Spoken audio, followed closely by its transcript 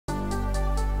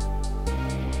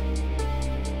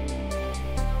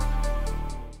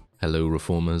Hello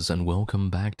Reformers and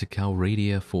welcome back to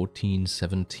Calradia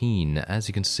 1417. As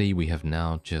you can see, we have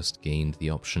now just gained the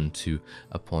option to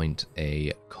appoint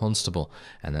a constable,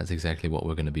 and that's exactly what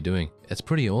we're going to be doing. It's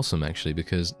pretty awesome actually,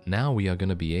 because now we are going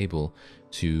to be able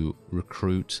to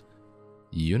recruit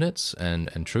units and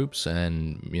troops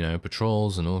and, you know,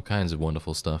 patrols and all kinds of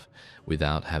wonderful stuff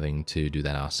without having to do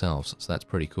that ourselves, so that's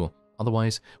pretty cool.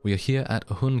 Otherwise, we are here at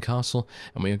Hun Castle,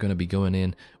 and we are going to be going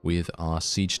in with our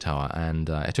siege tower. And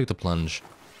I took the plunge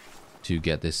to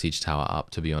get this siege tower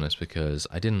up, to be honest, because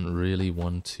I didn't really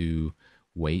want to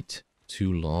wait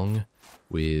too long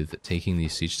with taking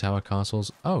these siege tower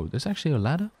castles. Oh, there's actually a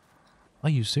ladder? Are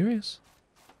you serious?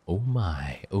 Oh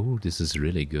my! Oh, this is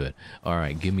really good. All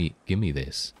right, give me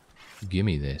this. Give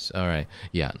me this. All right.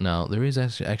 Yeah. Now there is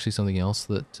actually something else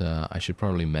that I should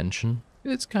probably mention.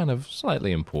 It's kind of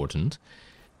slightly important.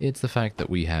 It's the fact that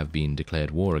we have been declared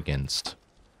war against.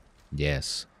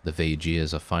 Yes, the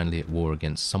Vaegirs are finally at war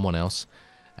against someone else,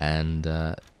 and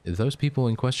those people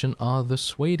in question are the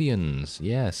Swadians.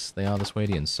 Yes, they are the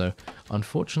Swadians. So,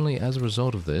 unfortunately, as a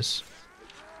result of this,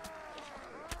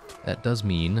 that does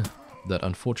mean that,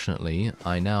 unfortunately,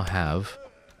 I now have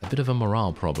a bit of a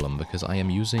morale problem, because I am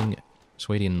using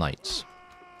Swadian knights,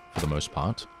 for the most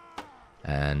part.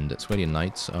 And Swadian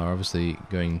knights are obviously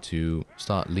going to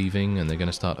start leaving, and they're going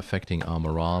to start affecting our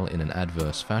morale in an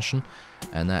adverse fashion,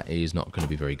 and that is not going to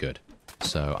be very good.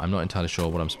 So I'm not entirely sure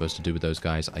what I'm supposed to do with those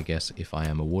guys. I guess if I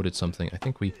am awarded something, I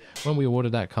think when we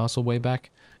awarded that castle way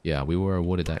back, yeah, we were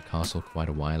awarded that castle quite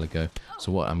a while ago.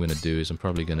 So what I'm going to do is I'm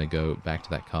probably going to go back to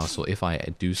that castle if I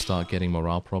do start getting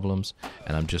morale problems,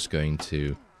 and I'm just going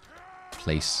to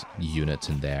place units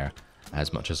in there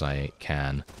as much as I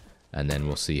can. And then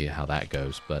we'll see how that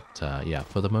goes. But yeah,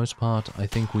 for the most part, I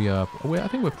think we're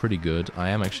pretty good. I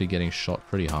am actually getting shot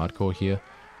pretty hardcore here.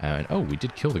 And oh, we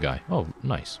did kill the guy. Oh,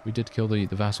 nice. We did kill the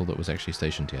vassal that was actually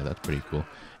stationed here. That's pretty cool.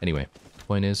 Anyway, the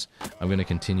point is, I'm going to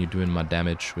continue doing my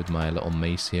damage with my little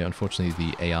mace here. Unfortunately,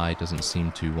 the AI doesn't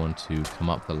seem to want to come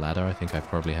up the ladder. I think I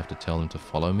probably have to tell them to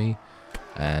follow me.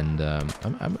 And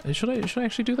should I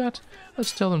actually do that?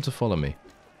 Let's tell them to follow me.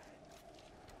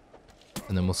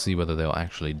 And then we'll see whether they'll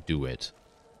actually do it.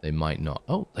 They might not.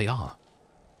 Oh, they are.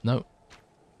 No.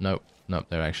 No,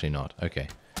 they're actually not. Okay.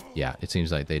 Yeah, it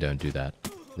seems like they don't do that.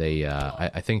 They,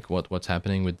 I think what's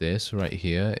happening with this right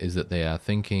here is that they are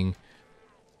thinking...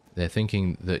 They're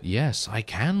thinking that, yes, I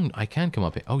can come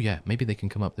up here. Oh, yeah, maybe they can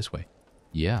come up this way.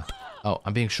 Yeah. Oh,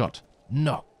 I'm being shot.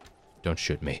 No. Don't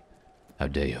shoot me. How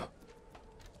dare you.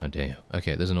 Oh dear.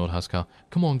 Okay, there's an old Huskar.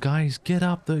 Come on, guys, get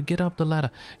up the ladder.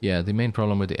 Yeah, the main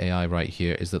problem with the AI right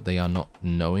here is that they are not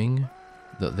knowing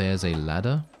that there's a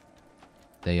ladder.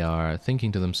 They are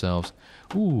thinking to themselves,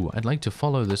 ooh, I'd like to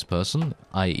follow this person,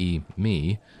 i.e.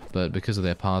 me, but because of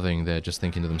their pathing, they're just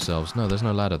thinking to themselves, no, there's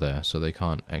no ladder there, so they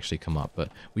can't actually come up. But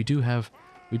we do have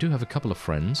a couple of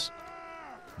friends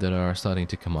that are starting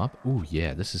to come up. Ooh,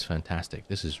 yeah, this is fantastic.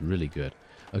 This is really good.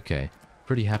 Okay.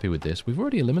 Pretty happy with this. We've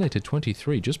already eliminated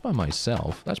 23 just by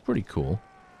myself. That's pretty cool.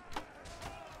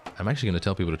 I'm actually going to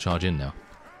tell people to charge in now.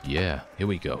 Yeah, here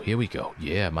we go. Here we go.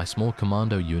 Yeah, my small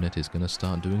commando unit is going to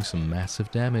start doing some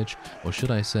massive damage. Or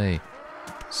should I say,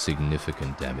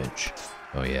 significant damage.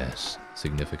 Oh yes,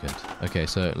 significant. Okay,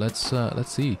 so let's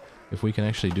see if we can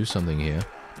actually do something here.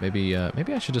 Maybe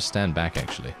I should just stand back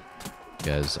actually,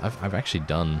 because I've actually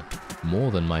done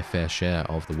more than my fair share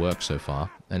of the work so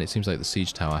far, and it seems like the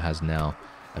siege tower has now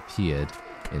appeared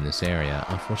in this area.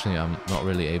 Unfortunately, I'm not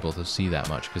really able to see that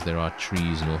much because there are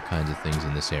trees and all kinds of things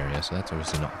in this area, so that's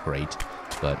obviously not great.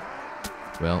 But,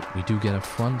 well, we do get a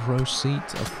front row seat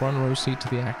to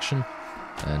the action,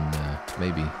 and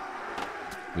maybe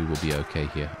we will be okay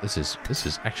here. This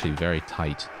is actually very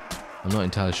tight. I'm not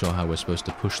entirely sure how we're supposed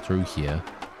to push through here,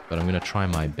 but I'm going to try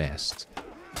my best.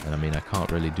 And I mean, I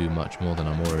can't really do much more than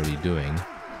I'm already doing.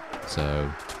 So,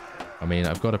 I mean,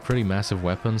 I've got a pretty massive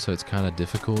weapon, so it's kind of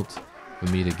difficult for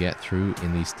me to get through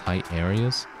in these tight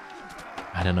areas.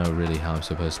 I don't know really how I'm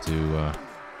supposed to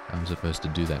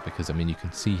do that, because I mean, you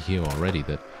can see here already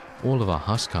that all of our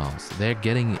Huskars, they're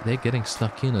getting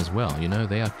stuck in as well. You know,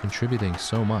 they are contributing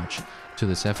so much to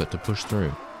this effort to push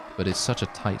through, but it's such a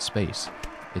tight space.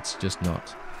 It's just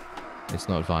not. It's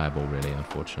not viable, really,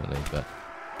 unfortunately. But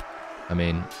I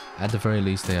mean, at the very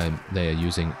least, they are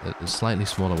using slightly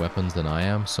smaller weapons than I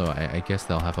am, so I guess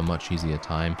they'll have a much easier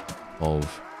time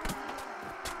of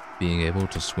being able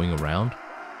to swing around.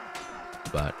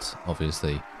 But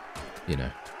obviously, you know,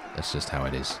 that's just how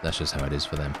it is. That's just how it is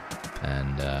for them.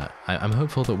 And I'm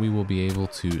hopeful that we will be able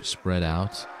to spread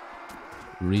out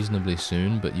reasonably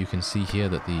soon. But you can see here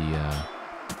that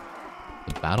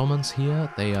the battlements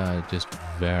here, they are just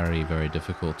very, very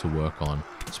difficult to work on,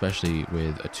 especially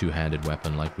with a two-handed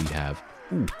weapon like we have.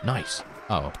 Ooh, nice.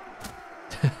 Oh.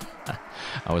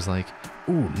 I was like,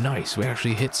 ooh, nice, we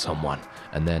actually hit someone.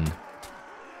 And then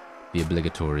the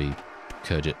obligatory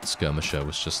Kurgit skirmisher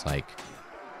was just like,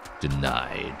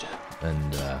 denied.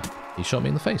 And he shot me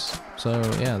in the face. So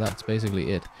yeah, that's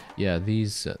basically it. Yeah,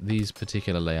 these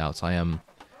particular layouts, I am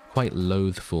quite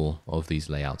loathful of these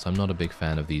layouts. I'm not a big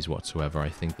fan of these whatsoever. I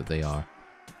think that they are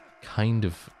kind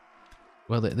of,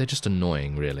 well, they're just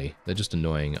annoying, really. They're just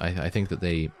annoying. I think that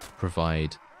they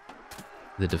provide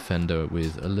the defender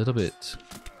with a little bit,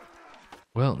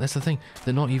 well, that's the thing.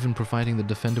 They're not even providing the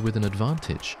defender with an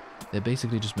advantage. They're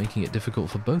basically just making it difficult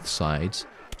for both sides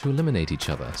to eliminate each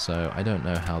other. So I don't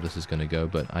know how this is going to go,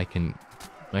 but I can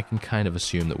kind of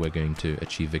assume that we're going to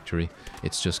achieve victory.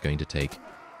 It's just going to take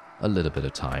a little bit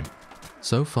of time.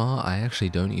 So far, I actually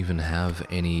don't even have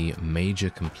any major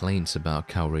complaints about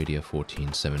Calradia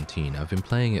 1417. I've been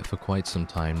playing it for quite some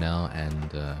time now,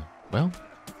 and, well,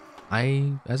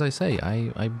 as I say,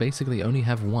 I basically only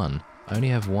have one. I only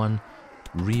have one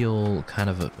real kind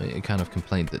of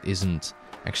complaint that isn't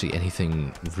actually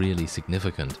anything really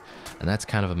significant, and that's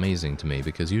kind of amazing to me,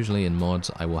 because usually in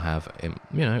mods I will have,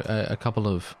 you know, a couple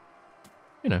of,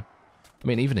 you know, I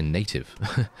mean, even in native,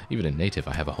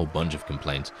 I have a whole bunch of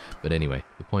complaints. But anyway,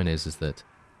 the point is that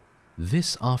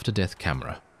this after-death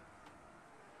camera,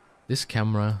 this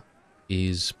camera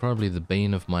is probably the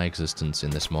bane of my existence in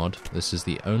this mod. This is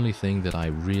the only thing that I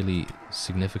really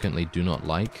significantly do not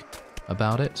like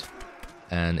about it.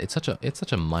 And it's such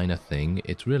a minor thing.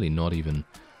 It's really not even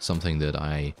something that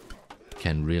I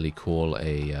can really call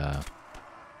a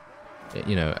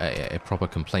you know, a proper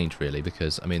complaint, really,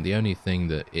 because I mean the only thing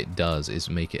that it does is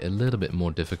make it a little bit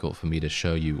more difficult for me to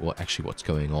show you what's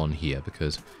going on here,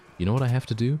 because you know what I have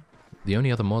to do? The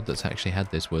only other mod that's actually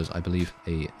had this was, I believe,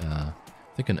 I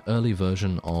think an early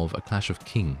version of A Clash of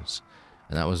Kings,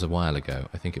 and that was a while ago.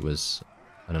 I think it was,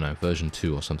 I don't know, version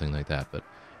 2 or something like that. But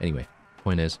anyway,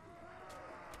 point is,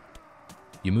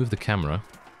 you move the camera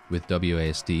with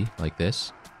WASD like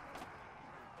this,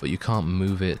 but you can't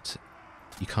move it,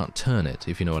 you can't turn it,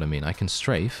 if you know what I mean. I can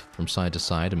strafe from side to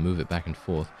side and move it back and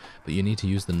forth, but you need to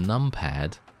use the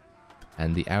numpad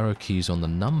and the arrow keys on the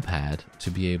numpad to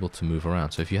be able to move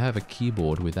around. So if you have a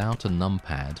keyboard without a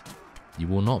numpad, you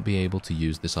will not be able to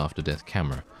use this after-death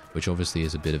camera, which obviously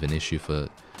is a bit of an issue for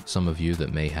some of you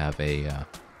that may have a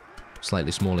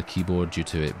slightly smaller keyboard due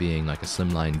to it being like a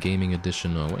slimline gaming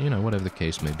edition, or, you know, whatever the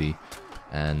case may be.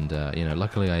 And, you know,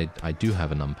 luckily I do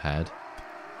have a numpad,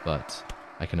 but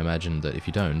I can imagine that if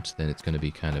you don't, then it's going to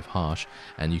be kind of harsh.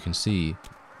 And you can see,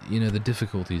 you know, the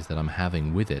difficulties that I'm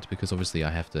having with it, because obviously I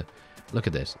have to look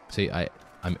at this. See,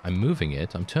 I'm moving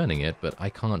it, I'm turning it, but I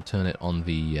can't turn it on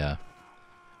the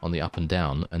up and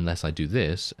down unless I do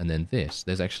this and then this.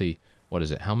 There's actually, what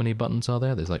is it? How many buttons are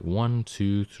there? There's like 1,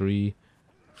 2, 3,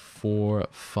 4,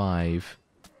 5.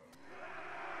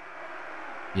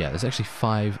 Yeah, there's actually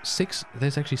 5, 6.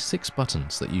 There's actually 6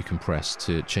 buttons that you can press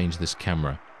to change this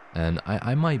camera. And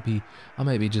I might be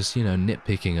just, you know,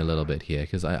 nitpicking a little bit here,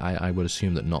 because I would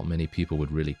assume that not many people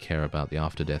would really care about the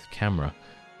after-death camera.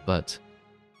 But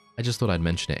I just thought I'd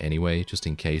mention it anyway, just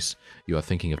in case you are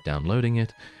thinking of downloading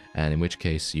it, and in which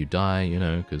case you die, you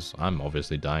know, because I'm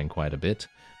obviously dying quite a bit.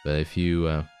 But if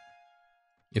you're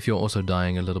also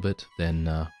dying a little bit,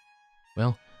 then,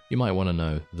 well, you might want to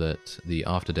know that the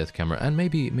after-death camera, and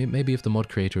maybe if the mod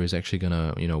creator is actually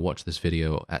gonna, you know, watch this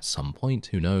video at some point,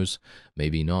 who knows,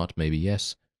 maybe not, maybe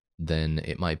yes, then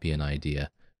it might be an idea.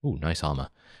 Ooh, nice armor.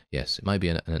 Yes, it might be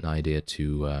an idea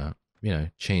to, you know,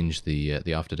 change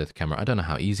the after-death camera. I don't know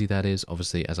how easy that is.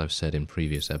 Obviously, as I've said in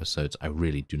previous episodes, I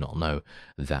really do not know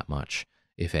that much,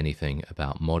 if anything,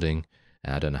 about modding,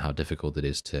 and I don't know how difficult it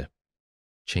is to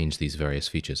change these various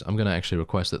features. I'm going to actually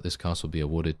request that this castle be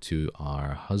awarded to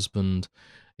our husband,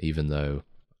 even though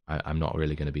I'm not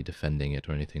really going to be defending it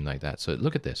or anything like that. So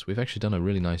look at this. We've actually done a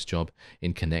really nice job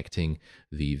in connecting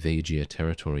the Vajir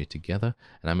territory together,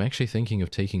 and I'm actually thinking of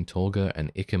taking Tolga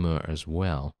and Ikemur as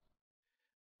well.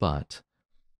 But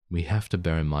we have to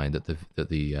bear in mind that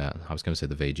I was going to say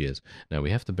the Vajirs. No, we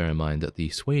have to bear in mind that the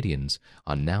Swadians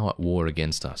are now at war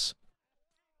against us.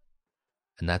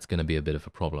 And that's going to be a bit of a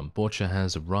problem. Borcha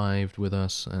has arrived with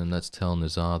us, and let's tell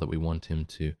Nizar that we want him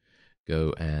to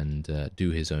go and do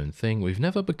his own thing. We've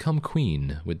never become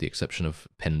queen, with the exception of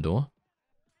Pendor,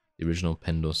 the original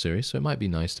Pendor series, so it might be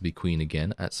nice to be queen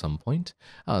again at some point.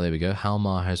 Oh, there we go.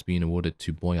 Halmar has been awarded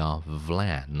to Boyar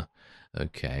Vlan.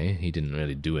 Okay, he didn't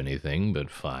really do anything, but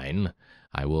fine.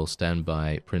 I will stand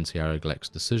by Prince Yaraglek's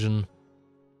decision.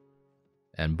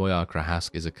 And Boyar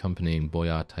Krahask is accompanying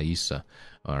Boyar Taisa.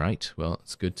 Alright, well,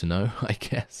 it's good to know, I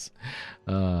guess.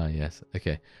 Yes,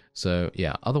 okay. So,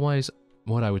 yeah, otherwise,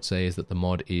 what I would say is that the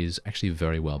mod is actually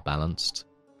very well balanced,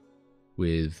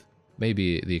 with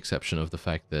maybe the exception of the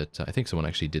fact that, I think someone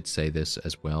actually did say this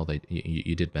as well,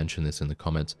 you did mention this in the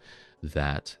comments,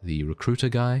 that the recruiter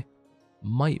guy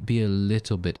might be a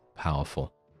little bit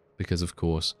powerful, because of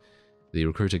course, the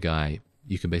recruiter guy,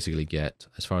 you can basically get,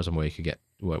 as far as I'm aware, you can get,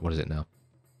 what is it now?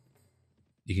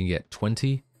 You can get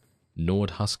 20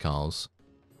 Nord Huskals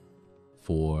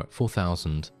for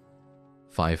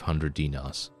 4,500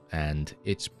 dinars, and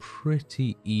it's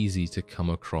pretty easy to come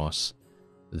across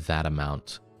that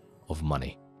amount of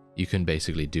money. You can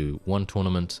basically do one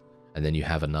tournament, and then you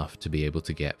have enough to be able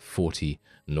to get 40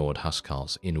 Nord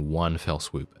Huskals in one fell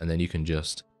swoop, and then you can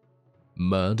just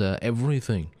murder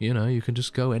everything. You know, you can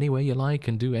just go anywhere you like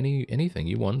and do anything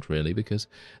you want, really, because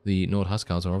the Nord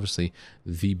Huskals are obviously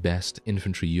the best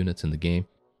infantry units in the game.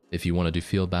 If you want to do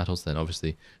field battles, then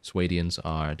obviously Swadians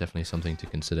are definitely something to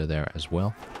consider there as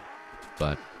well.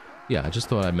 But yeah, I just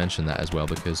thought I'd mention that as well,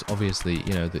 because obviously,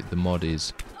 you know, the mod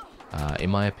is, in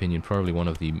my opinion, probably one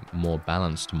of the more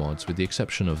balanced mods, with the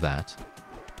exception of that,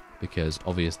 because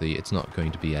obviously it's not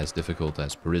going to be as difficult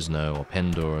as Perisno or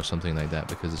Pendor or something like that,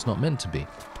 because it's not meant to be.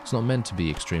 It's not meant to be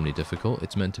extremely difficult.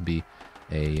 It's meant to be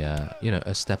a, you know,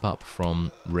 a step up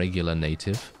from regular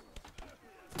native.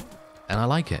 And I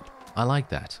like it. I like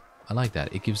that. I like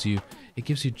that. It gives you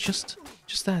just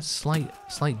that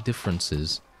slight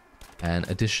differences and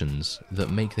additions that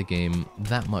make the game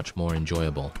that much more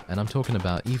enjoyable. And I'm talking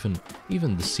about even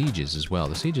the sieges as well.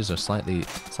 The sieges are slightly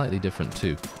different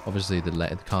too. Obviously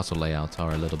the castle layouts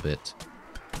are a little bit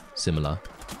similar,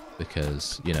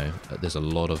 because, you know, there's a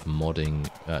lot of modding,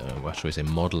 what should we say,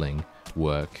 modeling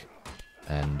work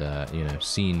and, you know,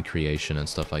 scene creation and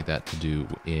stuff like that to do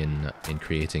in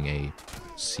creating a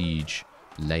siege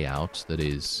layout that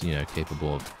is, you know,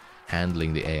 capable of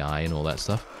handling the AI and all that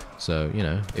stuff. So, you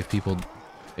know, if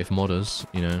modders,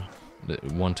 you know,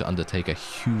 want to undertake a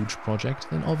huge project,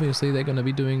 then obviously they're going to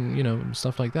be doing, you know,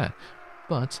 stuff like that.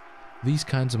 But these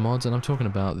kinds of mods, and I'm talking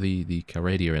about the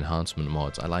Calradia enhancement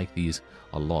mods, I like these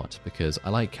a lot, because I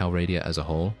like Calradia as a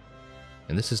whole,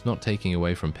 and this is not taking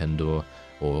away from Pendor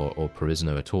or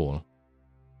Perisno at all,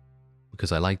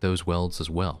 because I like those worlds as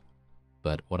well.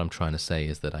 But what I'm trying to say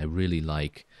is that I really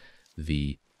like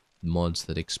the mods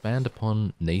that expand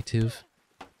upon native,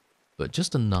 but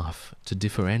just enough to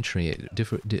differentiate.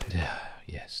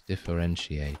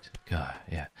 Differentiate. God,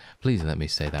 yeah. Please let me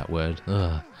say that word.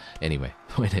 Ugh. Anyway,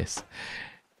 point is,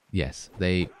 yes,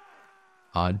 they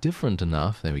are different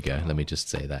enough. There we go. Let me just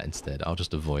say that instead. I'll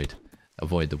just avoid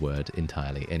the word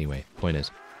entirely. Anyway, point is,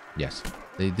 yes,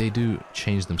 they do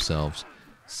change themselves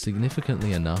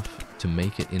significantly enough to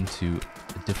make it into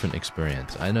a different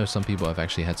experience. I know some people have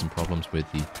actually had some problems with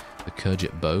the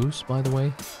Kurgit bows, by the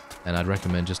way, and I'd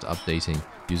recommend just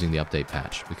using the update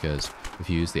patch, because if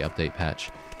you use the update patch,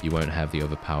 you won't have the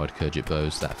overpowered Kurgit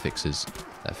bows. That fixes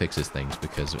things,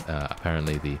 because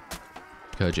apparently the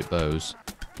Kurgit bows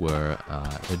were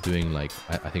doing like,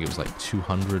 I think it was like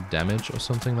 200 damage or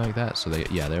something like that. So they're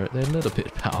a little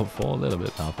bit powerful,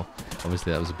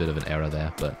 Obviously that was a bit of an error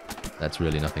there, but that's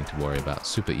really nothing to worry about.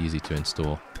 Super easy to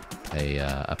install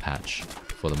a patch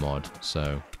for the mod.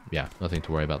 So yeah, nothing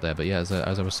to worry about there. But yeah, as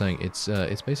I was saying, it's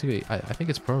basically, I think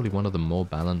it's probably one of the more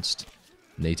balanced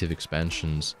native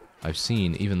expansions I've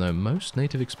seen, even though most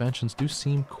native expansions do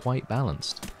seem quite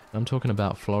balanced. I'm talking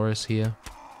about Floris here.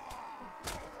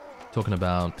 Talking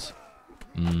about,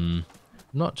 I'm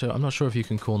not sure if you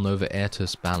can call Nova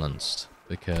Airtus balanced,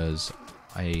 because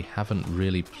I haven't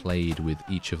really played with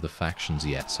each of the factions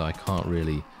yet, so I can't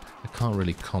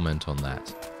really comment on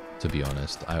that, to be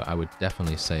honest. I would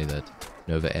definitely say that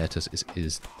Nova Airtus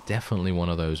is definitely one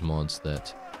of those mods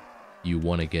that you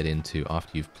want to get into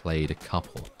after you've played a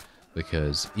couple,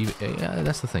 because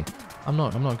that's the thing. I'm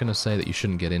not going to say that you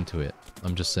shouldn't get into it.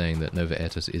 I'm just saying that Nova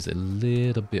Airtus is a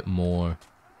little bit more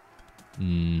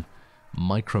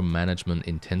micromanagement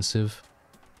intensive,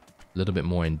 a little bit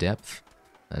more in depth,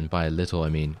 and by a little I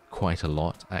mean quite a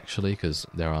lot actually, because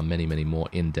there are many more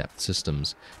in-depth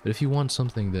systems. But if you want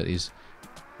something that is,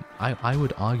 I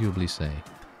would arguably say,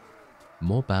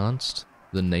 more balanced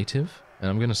than native, and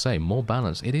I'm going to say more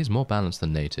balanced, it is more balanced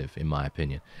than native in my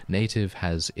opinion. Native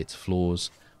has its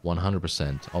flaws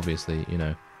 100%, obviously, you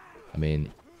know, I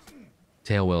mean,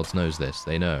 Tailworlds knows this.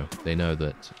 They know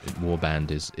that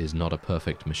Warband is not a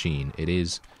perfect machine. It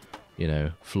is, you know,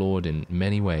 flawed in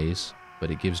many ways, but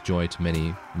it gives joy to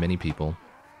many people,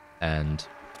 and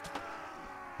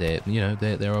they're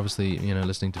obviously, you know,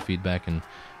 listening to feedback and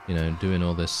you know, doing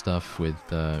all this stuff with,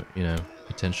 you know,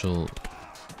 potential,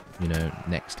 you know,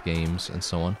 next games and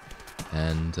so on.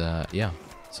 And, yeah.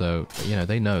 So, you know,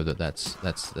 they know that that's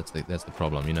the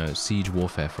problem. You know, Siege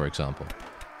Warfare, for example,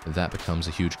 that becomes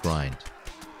a huge grind.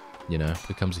 You know,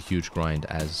 becomes a huge grind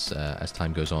as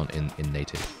time goes on in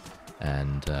native.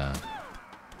 And,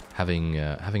 having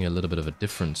a little bit of a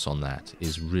difference on that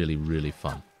is really, really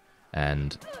fun.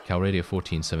 And Calradia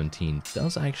 14.17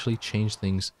 does actually change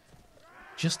things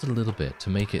just a little bit to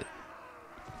make it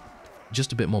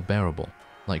just a bit more bearable.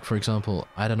 Like, for example,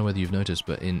 I don't know whether you've noticed,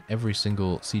 but in every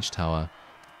single siege tower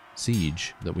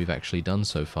siege that we've actually done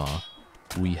so far,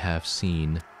 we have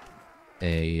seen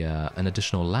an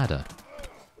additional ladder.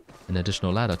 An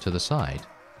additional ladder to the side.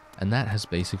 And that has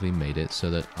basically made it so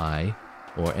that I,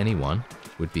 or anyone,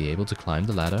 would be able to climb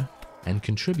the ladder and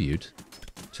contribute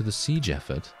to the siege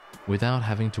effort without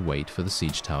having to wait for the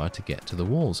siege tower to get to the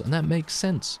walls. And that makes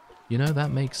sense. You know,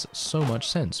 that makes so much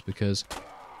sense because,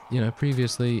 you know,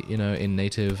 previously, you know, in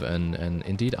native and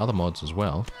indeed other mods as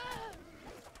well,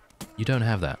 you don't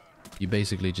have that. You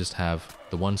basically just have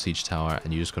the one siege tower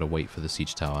and you just got to wait for the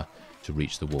siege tower to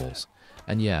reach the walls.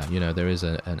 And yeah, you know, there is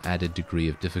an added degree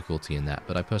of difficulty in that,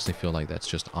 but I personally feel like that's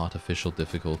just artificial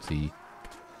difficulty,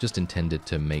 just intended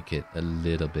to make it a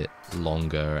little bit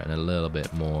longer and a little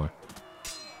bit more,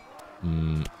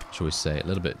 shall we say, a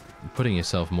little bit, putting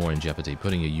yourself more in jeopardy,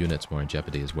 putting your units more in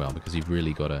jeopardy as well, because you've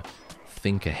really got to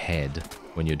think ahead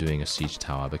when you're doing a siege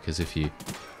tower, because if you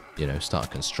know, start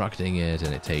constructing it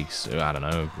and it takes, I don't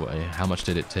know, how much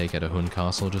did it take at a Hun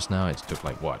Castle just now? It took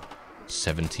like, what,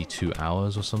 72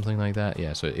 hours or something like that?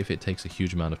 Yeah, so if it takes a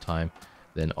huge amount of time,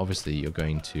 then obviously you're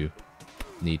going to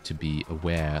need to be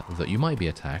aware that you might be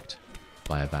attacked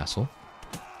by a vassal,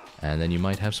 and then you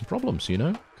might have some problems, you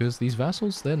know, because these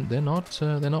vassals, they're not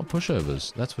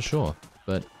pushovers, that's for sure.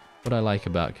 But what I like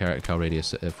about Calradia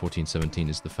 14.17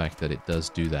 is the fact that it does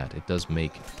do that. It does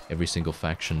make every single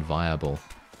faction viable,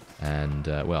 and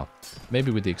well,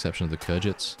 maybe with the exception of the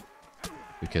Khergits,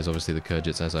 because obviously the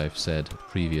Khergits, as I've said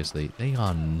previously, they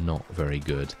are not very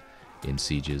good in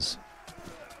sieges.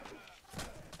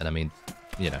 And I mean,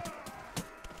 you know,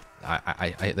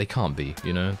 they can't be,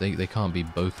 you know, they can't be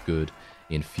both good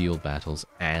in field battles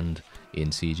and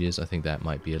in sieges. I think that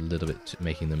might be a little bit,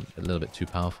 making them a little bit too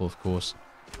powerful, of course,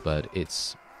 but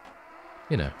it's,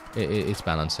 you know, it's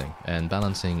balancing, and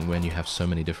balancing when you have so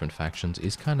many different factions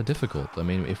is kind of difficult. I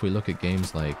mean, if we look at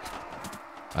games like,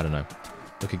 I don't know,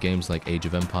 look at games like Age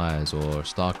of Empires or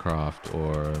StarCraft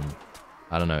or,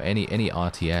 I don't know, any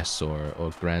RTS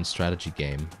or grand strategy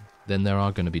game, then there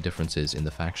are going to be differences in the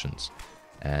factions.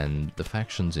 And the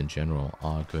factions in general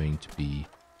are going to be,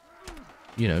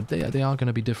 you know, they are going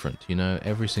to be different. You know,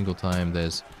 every single time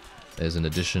there's an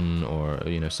addition or,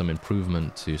 you know, some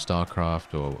improvement to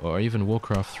StarCraft or even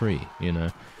Warcraft 3, you know,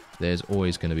 there's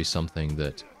always going to be something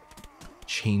that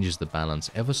changes the balance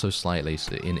ever so slightly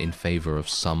in favor of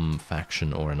some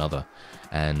faction or another.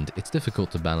 And it's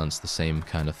difficult to balance the same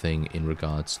kind of thing in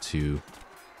regards to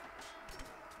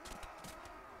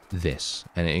this,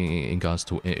 and in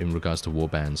regards to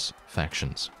Warband's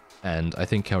factions. And I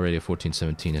think Calradia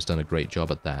 14.17 has done a great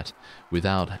job at that,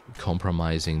 without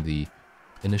compromising the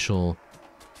initial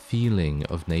feeling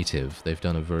of native. They've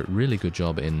done a really good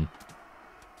job in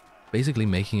basically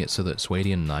making it so that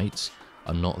Swadian Knights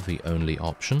are not the only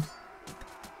option,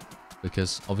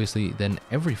 because obviously then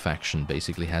every faction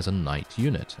basically has a knight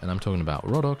unit, and I'm talking about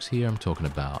Rodox here, I'm talking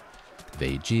about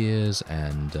Vaegirs,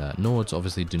 and Nords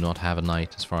obviously do not have a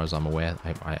knight as far as I'm aware.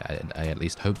 I at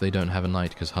least hope they don't have a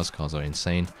knight, because Huskars are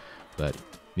insane. But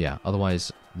yeah,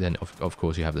 otherwise then of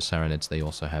course you have the Saranids, they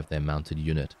also have their mounted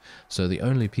unit. So the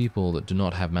only people that do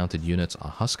not have mounted units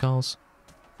are Huskars,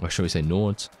 or shall we say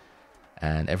Nords,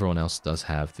 and everyone else does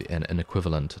have an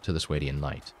equivalent to the Swadian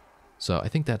Knight. So I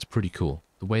think that's pretty cool.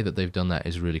 The way that they've done that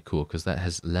is really cool, because that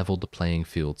has leveled the playing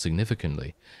field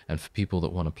significantly. And for people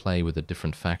that want to play with a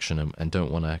different faction and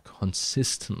don't want to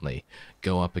consistently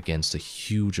go up against a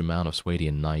huge amount of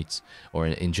Swadian Knights, or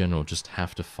in general just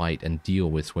have to fight and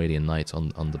deal with Swadian Knights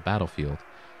on the battlefield,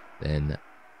 then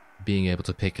being able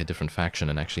to pick a different faction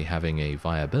and actually having a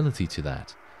viability to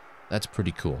that, that's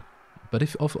pretty cool. But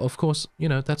if, of course, you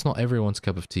know, that's not everyone's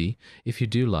cup of tea. If you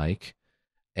do like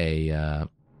an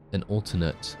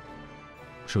alternate,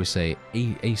 shall we say,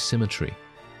 asymmetry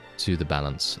to the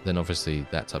balance, then obviously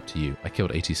that's up to you. I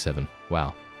killed 87.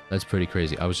 Wow, that's pretty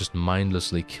crazy. I was just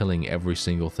mindlessly killing every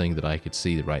single thing that I could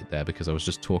see right there, because I was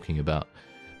just talking about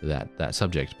that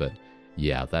subject. But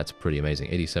yeah, that's pretty amazing.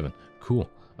 87. Cool.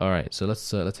 All right, so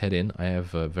let's head in. I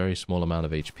have a very small amount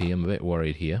of HP. I'm a bit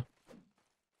worried here.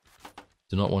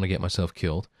 Do not want to get myself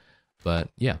killed. But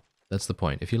yeah, That's the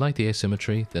point. If you like the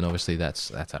asymmetry, then obviously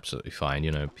that's absolutely fine.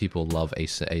 You know, people love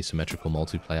asymmetrical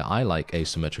multiplayer. I like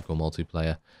asymmetrical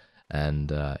multiplayer.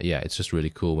 And yeah, it's just really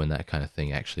cool when that kind of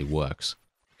thing actually works.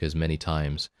 Because many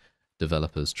times,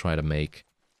 developers try to make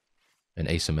an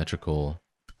asymmetrical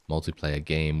multiplayer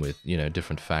game with, you know,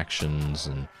 different factions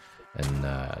and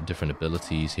different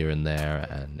abilities here and there.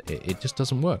 And it just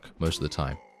doesn't work most of the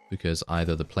time. Because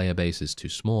either the player base is too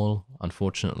small,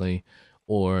 unfortunately,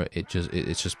 or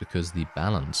it's just because the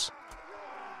balance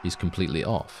is completely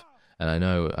off. And I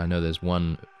know there's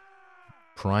one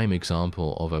prime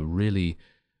example of a really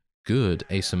good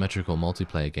asymmetrical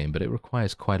multiplayer game, but it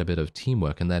requires quite a bit of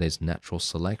teamwork, and that is Natural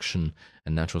Selection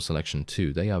and Natural Selection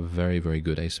 2. They are very, very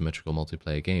good asymmetrical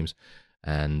multiplayer games.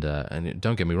 And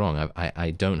don't get me wrong,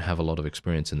 I don't have a lot of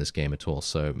experience in this game at all,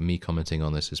 so me commenting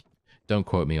on this is, don't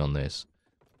quote me on this.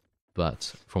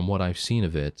 But from what I've seen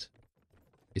of it,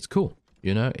 it's cool.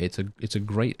 You know, it's a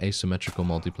great asymmetrical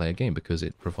multiplayer game because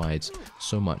it provides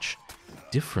so much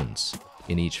difference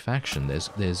in each faction.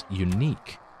 There's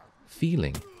unique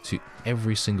feeling to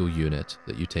every single unit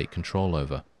that you take control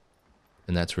over.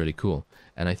 And that's really cool.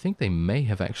 And I think they may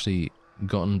have actually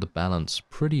gotten the balance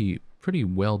pretty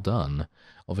well done.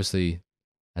 Obviously,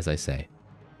 as I say,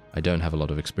 I don't have a lot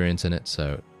of experience in it,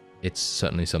 so it's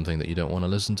certainly something that you don't want to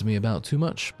listen to me about too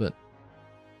much, but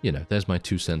you know, there's my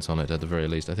 2 cents on it at the very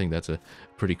least. I think that's a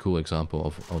pretty cool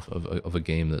example of a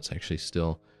game that's actually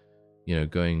still, you know,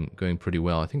 going pretty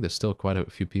well. I think there's still quite a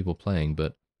few people playing,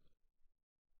 but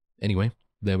anyway,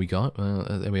 there we go.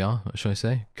 There we are. Shall I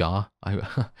say? Gar.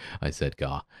 I said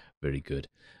Gar. Very good.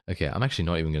 Okay, I'm actually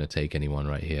not even going to take anyone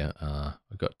right here.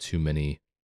 I've got too many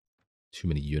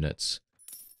units.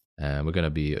 And we're going to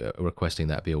be requesting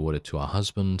that be awarded to our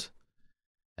husband.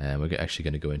 And we're actually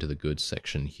going to go into the goods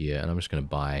section here. And I'm just going to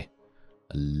buy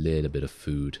a little bit of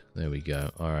food. There we go.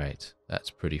 All right.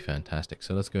 That's pretty fantastic.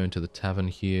 So let's go into the tavern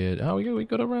here. Oh, we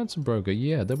got a ransom broker.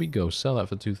 Yeah, there we go. Sell that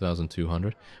for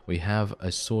 2,200. We have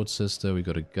a sword sister. We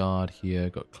got a guard here.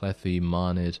 Got Clethy,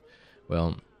 Marnid.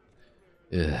 Well,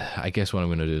 I guess what I'm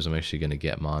going to do is I'm actually going to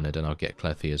get Marnid and I'll get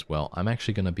Clethy as well. I'm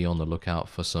actually going to be on the lookout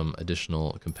for some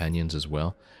additional companions as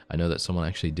well. I know that someone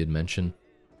actually did mention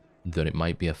that it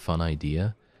might be a fun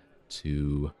idea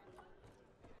to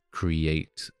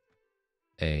create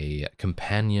a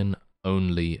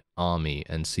companion-only army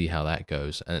and see how that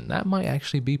goes. And that might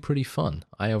actually be pretty fun.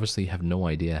 I obviously have no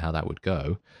idea how that would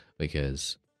go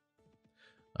because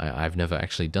I've never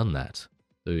actually done that.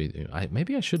 So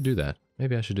maybe I should do that.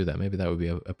 Maybe I should do that. Maybe that would be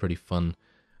a pretty fun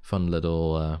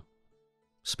little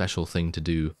special thing to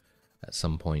do at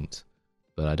some point.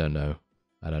 But I don't know.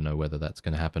 I don't know whether that's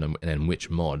going to happen and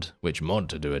which mod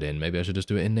to do it in. Maybe I should just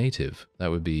do it in native. That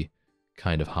would be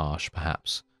kind of harsh,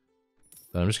 perhaps.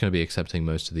 But I'm just going to be accepting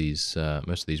most of these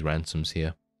ransoms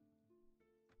here.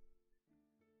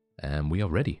 And we are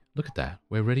ready. Look at that.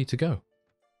 We're ready to go.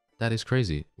 That is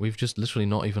crazy. We've just literally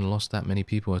not even lost that many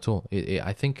people at all.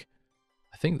 I think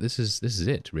this is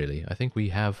it, really. I think we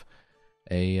have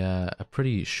a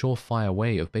pretty surefire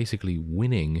way of basically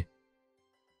winning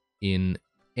in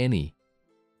any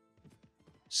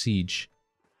siege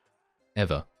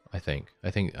ever. I think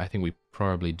we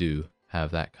probably do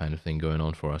have that kind of thing going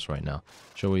on for us right now.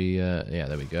 Shall we? Yeah,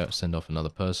 there we go. Send off another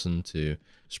person to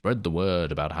spread the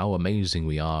word about how amazing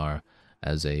we are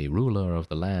as a ruler of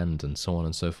the land, and so on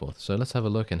and so forth. So let's have a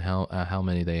look at how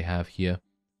many they have here.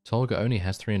 Tolga only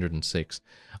has 306.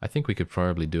 I think we could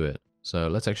probably do it. So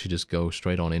let's actually just go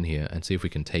straight on in here and see if we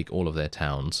can take all of their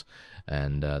towns,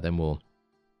 and then we'll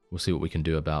see what we can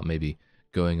do about maybe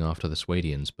going after the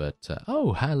Swadians. But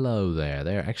oh, hello there.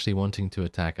 They're actually wanting to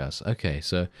attack us. Okay,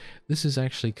 so this is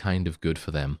actually kind of good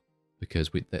for them because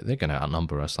they're going to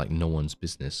outnumber us like no one's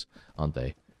business, aren't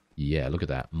they? Yeah, look at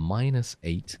that.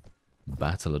 -8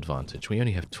 battle advantage. We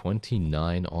only have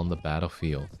 29 on the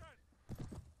battlefield.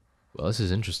 Well, this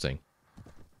is interesting.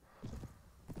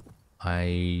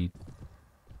 I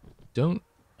don't...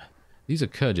 These are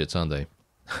Khergits, aren't they?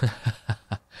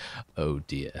 Oh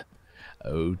dear.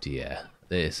 Oh dear.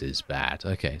 This is bad.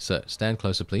 Okay, so stand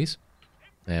closer, please.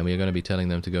 And we are going to be telling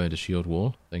them to go into shield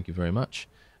wall. Thank you very much.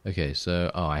 Okay,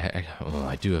 so... Oh,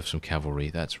 I do have some cavalry.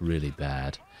 That's really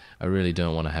bad. I really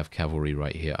don't want to have cavalry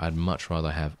right here. I'd much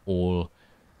rather have all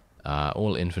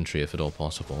infantry if at all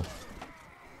possible.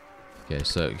 Okay,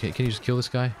 so can you just kill this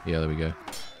guy? Yeah, there we go.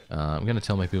 I'm going to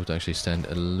tell my people to actually stand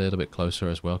a little bit closer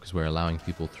as well because we're allowing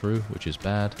people through, which is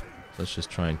bad. Let's just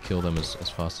try and kill them as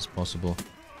fast as possible.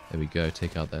 There we go,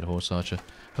 take out that horse archer.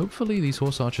 Hopefully these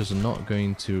horse archers are not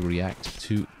going to react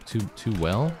too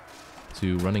well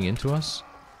to running into us.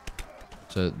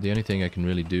 So the only thing I can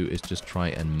really do is just try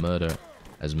and murder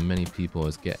as many people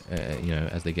as get, you know,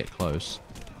 as they get close.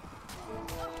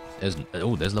 There's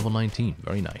level 19.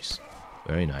 Very nice.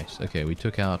 Very nice. Okay, we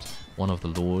took out one of the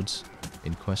lords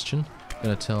in question.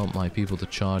 Gonna tell my people to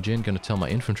charge in. Gonna tell my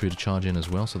infantry to charge in as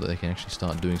well so that they can actually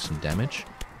start doing some damage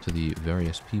to the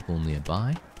various people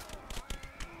nearby.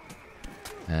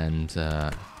 And,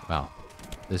 wow.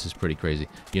 This is pretty crazy.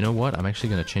 You know what? I'm actually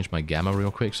gonna change my gamma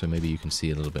real quick so maybe you can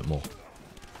see a little bit more.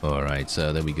 Alright,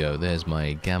 so there we go. There's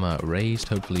my gamma raised.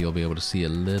 Hopefully you'll be able to see a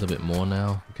little bit more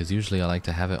now, because usually I like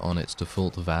to have it on its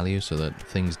default value so that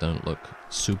things don't look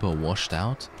super washed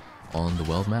out on the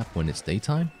world map when it's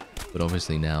daytime. But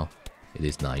obviously now it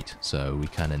is night, so we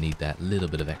kind of need that little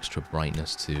bit of extra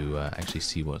brightness to actually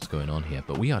see what's going on here.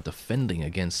 But we are defending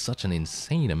against such an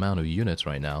insane amount of units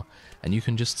right now, and you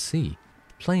can just see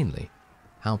plainly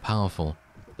how powerful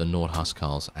the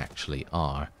Nordhuskarls actually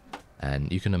are.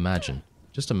 And you can imagine,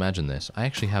 just imagine this. I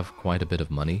actually have quite a bit of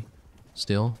money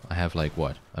still. I have like,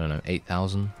 what? I don't know,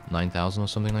 8,000, 9,000 or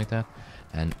something like that.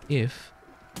 And if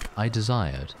I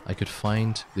desired, I could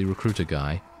find the recruiter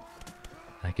guy.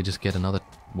 And I could just get another,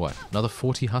 what? Another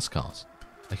 40 Huskarls.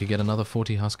 I could get another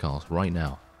 40 Huskarls right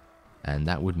now. And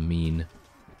that would mean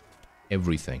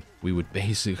everything. We would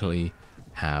basically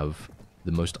have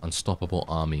the most unstoppable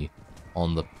army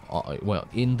on the well,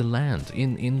 in the land,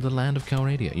 in the land of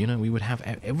Calradia. You know, we would have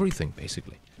everything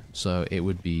basically. So it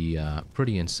would be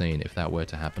pretty insane if that were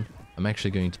to happen. I'm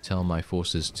actually going to tell my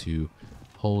forces to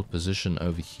hold position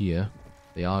over here.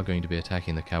 They are going to be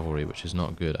attacking the cavalry, which is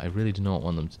not good. I really do not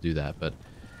want them to do that, but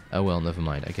oh well, never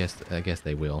mind. I guess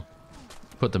they will.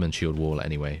 Put them in shield wall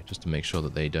anyway, just to make sure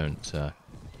that they don't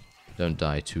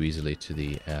die too easily to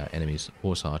the enemy's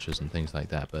horse archers and things like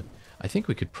that. But I think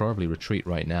we could probably retreat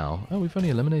right now. Oh, we've only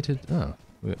eliminated... Oh,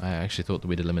 I actually thought that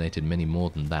we'd eliminated many more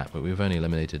than that, but we've only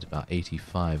eliminated about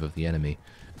 85 of the enemy.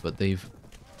 But they've...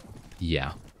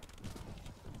 Yeah.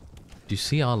 Do you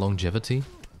see our longevity?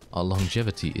 Our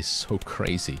longevity is so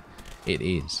crazy. It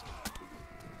is.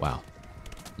 Wow.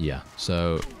 Yeah,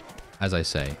 so... As I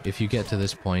say, if you get to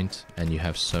this point and you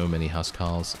have so many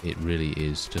Huskarls, it really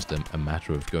is just a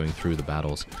matter of going through the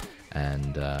battles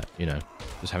and, you know,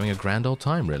 just having a grand old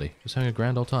time, really. Just having a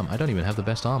grand old time. I don't even have the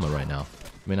best armor right now.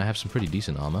 I mean, I have some pretty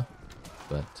decent armor,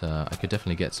 but I could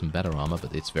definitely get some better armor,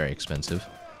 but it's very expensive.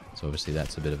 So obviously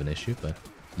that's a bit of an issue, but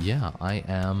yeah, I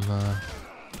am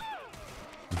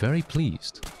very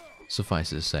pleased,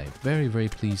 suffice it to say. Very, very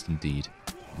pleased indeed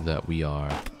that we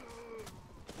are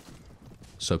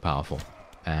so powerful,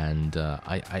 and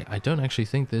I don't actually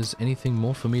think there's anything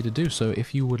more for me to do. So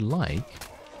if you would like,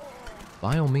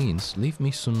 by all means, leave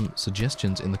me some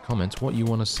suggestions in the comments what you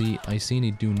want to see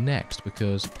Iceni do next,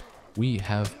 because we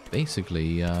have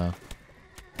basically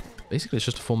it's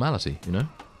just a formality, you know.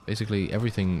 Basically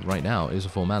everything right now is a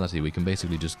formality. We can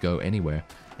basically just go anywhere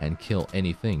and kill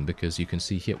anything, because you can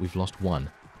see here we've lost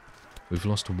one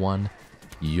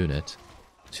unit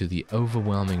to the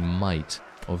overwhelming might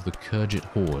of the Kurgit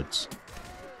hordes,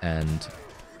 and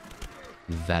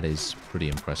that is pretty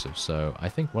impressive. So I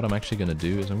think what I'm actually going to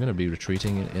do is I'm going to be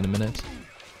retreating in a minute,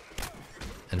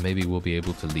 and maybe we'll be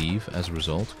able to leave as a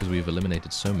result, because we've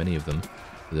eliminated so many of them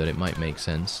that it might make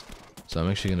sense. So I'm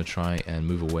actually going to try and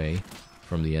move away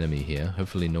from the enemy here.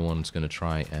 Hopefully no one's going to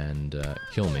try and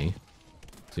kill me.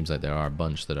 Seems like there are a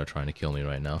bunch that are trying to kill me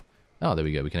right now. Oh, there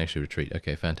we go. We can actually retreat.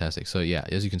 Okay, fantastic. So yeah,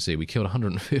 as you can see, we killed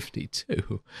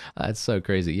 152. That's so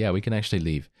crazy. Yeah, we can actually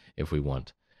leave if we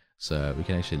want. So we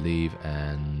can actually leave,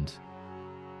 and...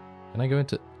 Can I go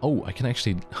into... Oh, I can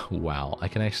actually... Wow, I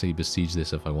can actually besiege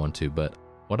this if I want to, but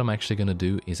what I'm actually going to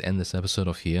do is end this episode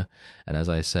off here. And as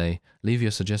I say, leave your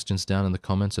suggestions down in the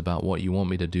comments about what you want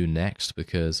me to do next,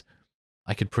 because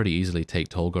I could pretty easily take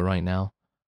Tolga right now.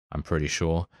 I'm pretty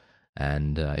sure.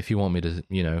 And if you want me to,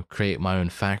 you know, create my own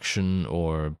faction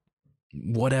or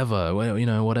whatever, well, you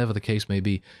know, whatever the case may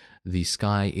be, the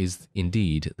sky is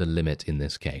indeed the limit in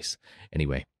this case.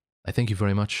 Anyway, I thank you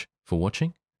very much for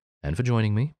watching and for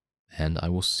joining me, and I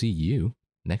will see you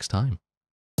next time.